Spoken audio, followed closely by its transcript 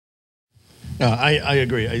I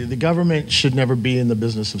agree. The government should never be in the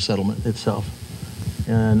business of settlement itself.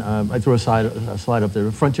 And I threw a slide up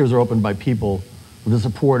there. Frontiers are opened by people with the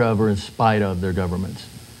support of or in spite of their governments.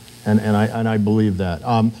 And I believe that.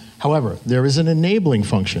 However, there is an enabling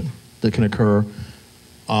function that can occur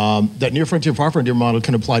that near frontier, far frontier model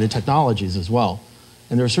can apply to technologies as well.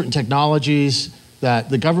 And there are certain technologies that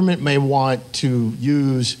the government may want to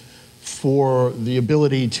use for the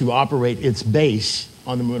ability to operate its base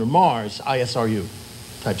on the moon or Mars, ISRU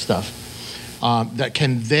type stuff, that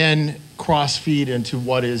can then cross-feed into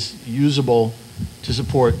what is usable to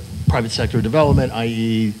support private sector development,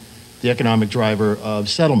 i.e. the economic driver of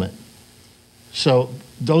settlement. So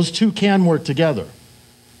those two can work together.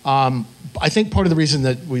 I think part of the reason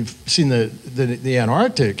that we've seen the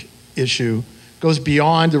Antarctic issue goes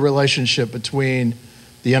beyond the relationship between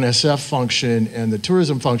the NSF function and the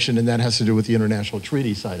tourism function, and that has to do with the international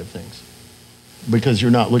treaty side of things, because you're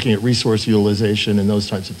not looking at resource utilization and those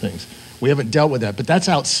types of things. We haven't dealt with that, but that's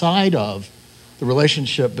outside of the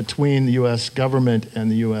relationship between the US government and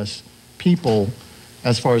the US people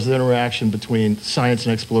as far as the interaction between science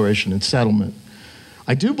and exploration and settlement.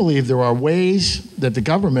 I do believe there are ways that the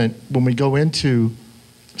government, when we go into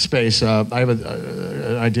space, I have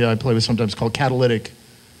an idea I play with sometimes called catalytic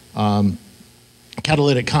contracting,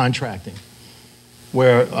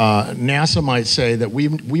 where NASA might say that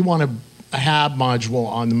we want a HAB module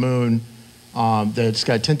on the moon that's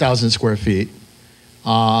got 10,000 square feet,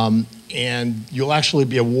 and you'll actually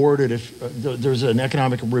be awarded if there's an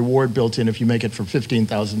economic reward built in if you make it for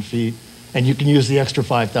 15,000 feet, and you can use the extra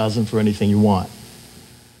 5,000 for anything you want.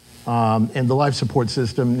 And the life support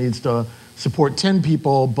system needs to support 10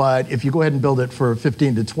 people, but if you go ahead and build it for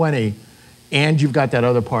 15 to 20, and you've got that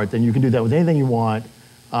other part, then you can do that with anything you want,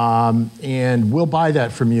 and we'll buy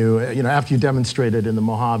that from you, after you demonstrate it in the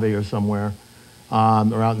Mojave or somewhere, or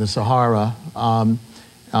out in the Sahara,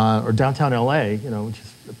 or downtown LA, which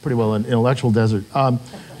is pretty well an intellectual desert.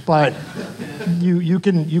 But you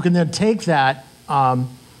can then take that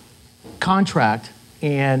contract,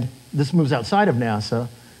 and this moves outside of NASA.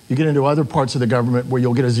 You get into other parts of the government where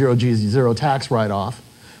you'll get a zero-G, zero tax write-off.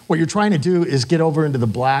 What you're trying to do is get over into the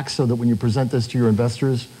black so that when you present this to your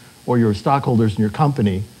investors or your stockholders in your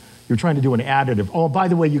company, you're trying to do an additive. Oh, by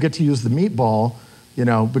the way, you get to use the meatball,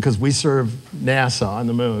 because we serve NASA on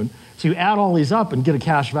the moon. So you add all these up and get a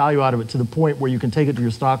cash value out of it to the point where you can take it to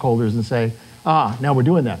your stockholders and say, now we're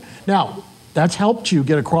doing that. Now, that's helped you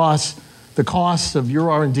get across the costs of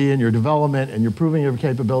your R&D and your development, and you're proving your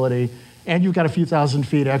capability, and you've got a few thousand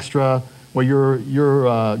feet extra where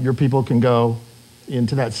your people can go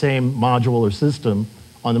into that same module or system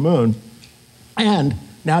on the moon, and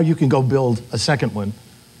now you can go build a second one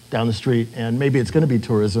down the street, and maybe it's going to be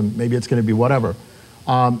tourism, maybe it's going to be whatever.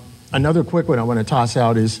 Another quick one I want to toss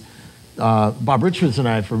out is Bob Richards and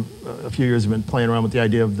I for a few years have been playing around with the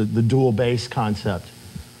idea of the dual base concept,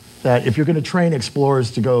 that if you're going to train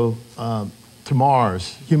explorers to go to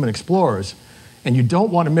Mars, human explorers, and you don't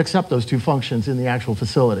want to mix up those two functions in the actual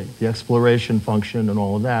facility, the exploration function and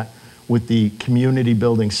all of that, with the community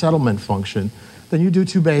building settlement function, then you do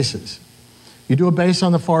two bases. You do a base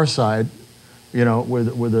on the far side, where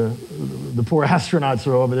the poor astronauts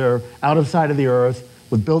are over there out of sight of the Earth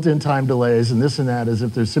with built-in time delays and this and that, as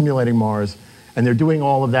if they're simulating Mars, and they're doing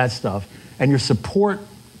all of that stuff. And your support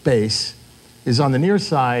base is on the near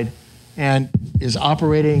side and is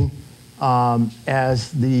operating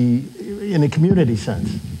in a community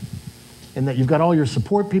sense, in that you've got all your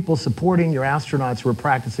support people supporting your astronauts who are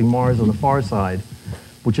practicing Mars on the far side,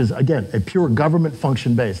 which is, again, a pure government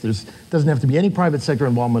function base. Doesn't have to be any private sector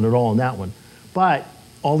involvement at all in that one. But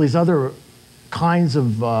all these other kinds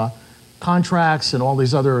of contracts and all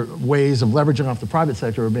these other ways of leveraging off the private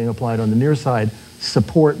sector are being applied on the near side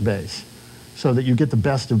support base, so that you get the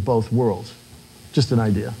best of both worlds. Just an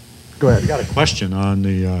idea. Go ahead. I got a question on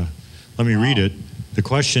the, let me read it. The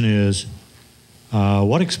question is,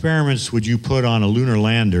 what experiments would you put on a lunar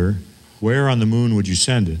lander? Where on the moon would you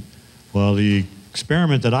send it? Well, the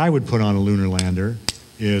experiment that I would put on a lunar lander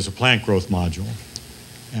is a plant growth module.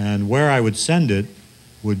 And where I would send it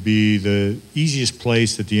would be the easiest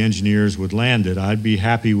place that the engineers would land it. I'd be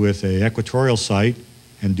happy with an equatorial site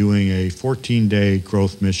and doing a 14-day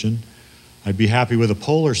growth mission. I'd be happy with a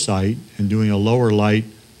polar site and doing a lower light,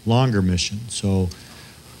 longer mission. So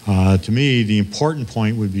to me, the important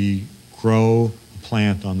point would be grow a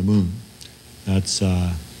plant on the moon. That's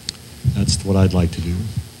what I'd like to do.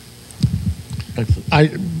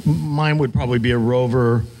 Excellent. Mine would probably be a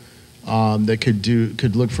rover that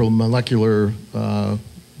could look for molecular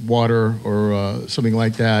water or something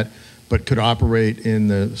like that, but could operate in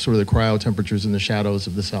the sort of the cryo temperatures in the shadows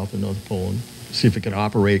of the South and North Pole, and see if it could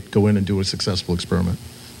operate, go in and do a successful experiment,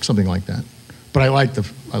 something like that. But I like the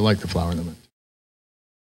flower limit.